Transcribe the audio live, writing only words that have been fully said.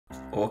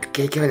オッ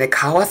ケー、今日ね、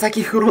川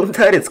崎フロン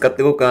ターレ使っ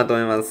ていこうかなと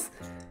思います。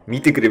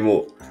見てくれ、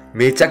もう、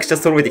めちゃくちゃ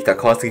揃えてきた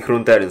川崎フロ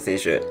ンターレの選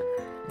手。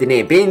で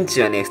ね、ベン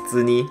チはね、普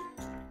通に、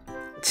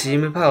チー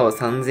ムパワーを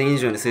3000以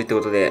上にするって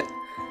ことで、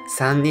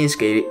3人し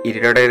か入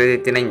れられ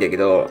てないんだけ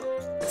ど、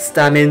ス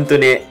タメンと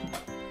ね、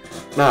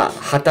まあ、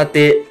旗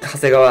手、長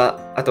谷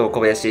川、あと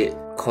小林、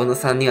この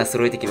3人は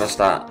揃えてきまし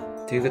た。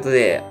ということ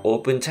で、オー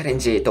プンチャレン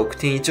ジ、得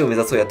点1を目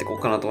指そうやっていこう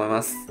かなと思い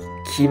ます。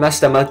来まし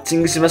た、マッチ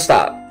ングしまし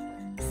た。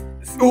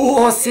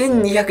お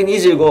ー、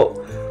1225!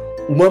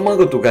 おまま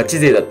ごとガチ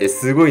勢だって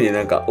すごいね、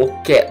なんか、オ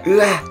ッケー。う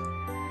わ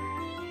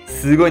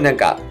すごいなん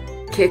か、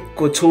結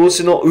構調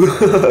子の、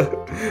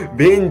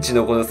ベンチ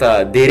のこの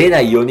さ、出れ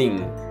ない4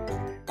人。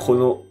こ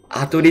の、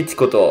アトレティ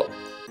コと、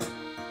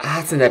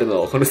アーセナル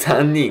のこの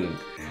3人。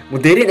もう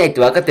出れないっ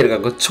て分かってるか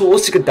ら、この調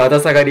子がだだ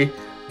下がり。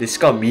で、し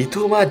かも三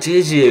笘、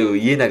JJ、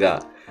家長。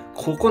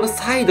ここの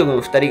サイド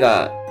の2人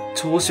が、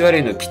調子悪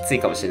いのきつい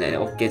かもしれないね。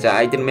オッケー、じゃあ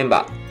相手のメン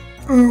バ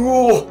ー。う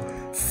おー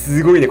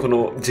すごいね、こ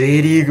の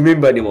J リーグメ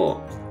ンバーに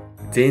も、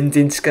全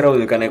然力を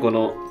抜かないこ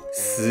の、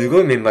す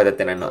ごいメンバーだっ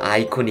たな、ア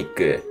イコニッ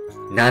ク。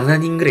7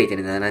人ぐらいいて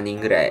ね、7人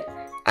ぐらい。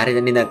あれ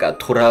だね、なんか、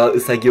虎、ウ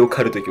サギを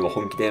狩るときも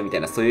本気だよ、みた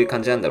いな、そういう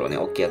感じなんだろうね。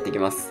オッケー、やっていき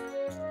ます。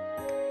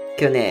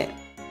今日ね、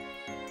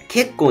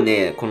結構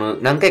ね、この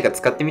何回か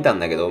使ってみたん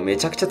だけど、め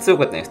ちゃくちゃ強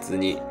かったね、普通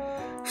に。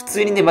普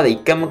通にね、まだ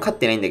1回も勝っ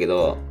てないんだけ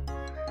ど、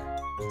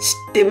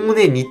失点も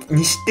ね、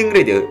2失点ぐ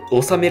らいで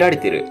収められ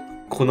てる。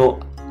この、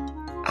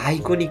アイ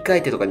コニック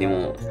相手とかに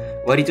も、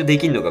割とで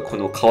きんのがこ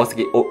の川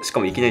崎。お、しか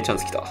もいきなりチャン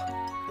ス来た。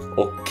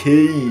オッケ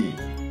ー。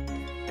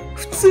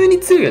普通に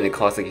強いよね、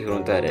川崎フロ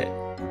ンターレ。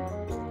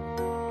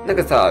なん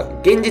かさ、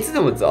現実で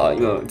もさ、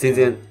今全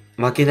然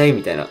負けない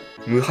みたいな、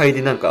無敗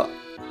でなんか、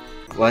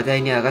話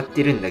題に上がっ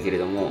てるんだけれ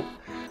ども、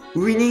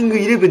ウイニング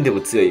イレブンで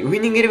も強い。ウイ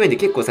ニングイレブンで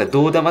結構さ、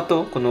銅玉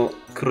とこの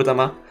黒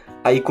玉、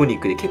アイコニッ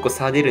クで結構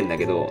差出るんだ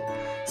けど、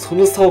そ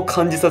の差を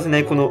感じさせな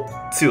いこの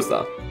強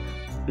さ。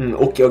うん、オ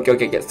ッケーオッケーオッ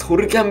ケーオッケー。ソ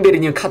ルキャンベル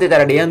に勝てた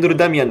らレアンドル・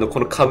ダミアンのこ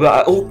の株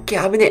は、オッケ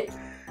ー危ねえ。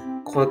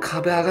この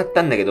株上がっ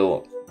たんだけ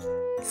ど、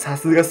さ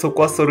すがそ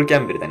こはソルキ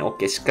ャンベルだね。オッ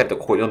ケー、しっかりと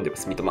ここ読んでま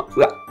す、三笘。う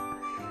わ、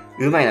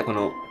うまいな、こ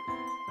の、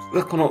う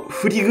わ、この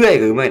振り具合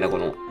がうまいな、こ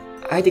の。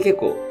相手結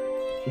構、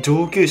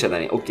上級者だ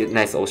ね。オッケー、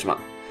ナイス、大島。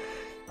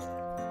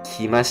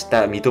来まし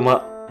た、三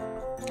笘。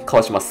か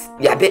わします。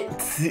やべ、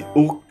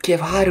オッケー、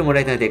ファールも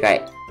らえたのでか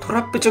い。ト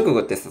ラップ直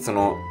後ってさ、そ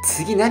の、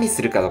次何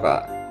するかと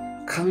か、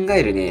考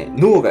えるね、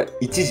脳が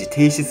一時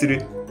停止す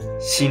る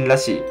シーンら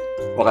しい。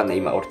わかんない、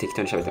今俺適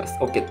当に喋ってます。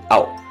オッケー、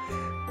青。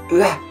う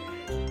わ、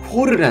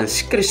フォルラン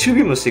しっかり守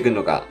備もしてくん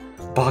のか。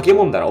バケ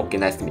モンだな、オッケー、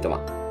ナイス、三笘。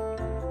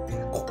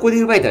ここで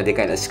奪えたらで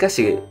かいな。しか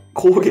し、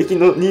攻撃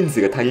の人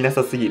数が足りな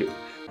さすぎる。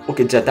オッ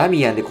ケー、じゃあダ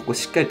ミアンでここ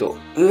しっかりと。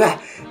うわ、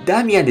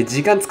ダミアンで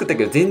時間作った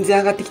けど全然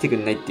上がってきてく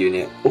んないっていう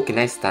ね。オッケー、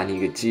ナイス、谷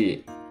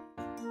口。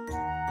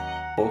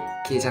オッ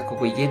ケー、じゃあこ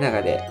こ家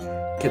長で。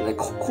けどね、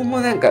ここ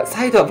もなんか、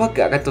サイドはバッ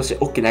ク上がってほしい。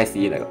オッケー、ナイス、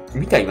家長。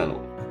見た今の。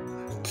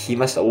来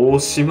ました。大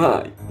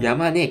島。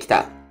山ね、来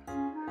た。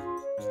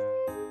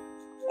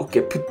オッケ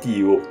ー、プテ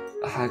ィを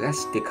剥が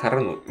してか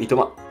らの三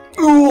笘。う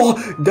お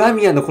ーダ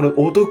ミアンのこの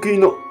お得意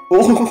の、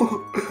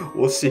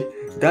惜しい。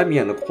ダミ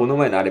アンのこの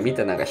前のあれ見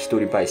たなんか一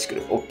人バイシク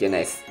ル。オッケー、ナ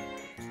イス。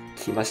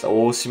来ました。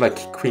大島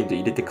キックフェイント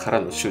入れてか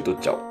らのシュート打っ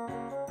ちゃおう。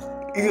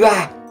うわ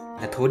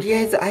とり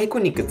あえずアイコ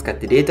ニック使っ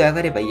てレート上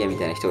がればいいやみ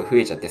たいな人が増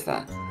えちゃって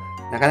さ。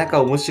なかな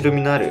か面白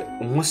みのある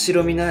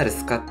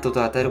スカット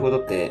と当たること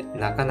って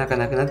なかなか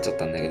なくなっちゃっ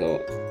たんだけど、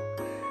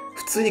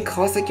普通に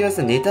川崎は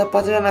さ、ネタ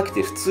パじゃなく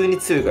て普通に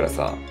強いから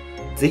さ、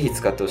ぜひ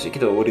使ってほしい。け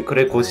ど俺こ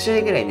れ5試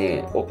合ぐらい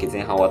ね、オッケー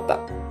前半終わっ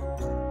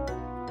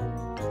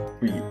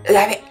た。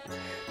やべ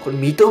これ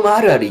三笘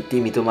あるある言ってい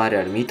い三笘ある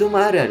ある。三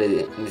笘あるある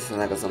でさ、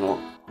なんかその、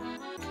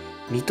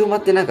三笘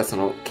ってなんかそ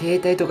の、携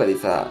帯とかで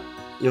さ、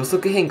予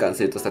測変換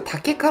するとさ、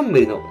竹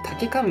冠じゃ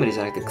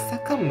なくて草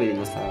冠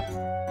のさ、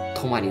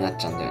トマになっ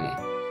ちゃうんだよ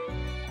ね。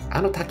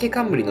あの竹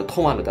冠の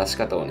トマの出し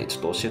方をね、ちょ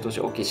っと教えてほしい。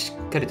オッケー、し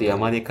っかりと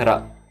山根か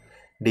ら、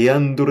レア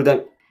ンドルダ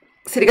ミ、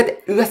競り勝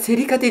て、うわ、競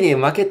り勝てねえ、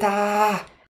負けたー。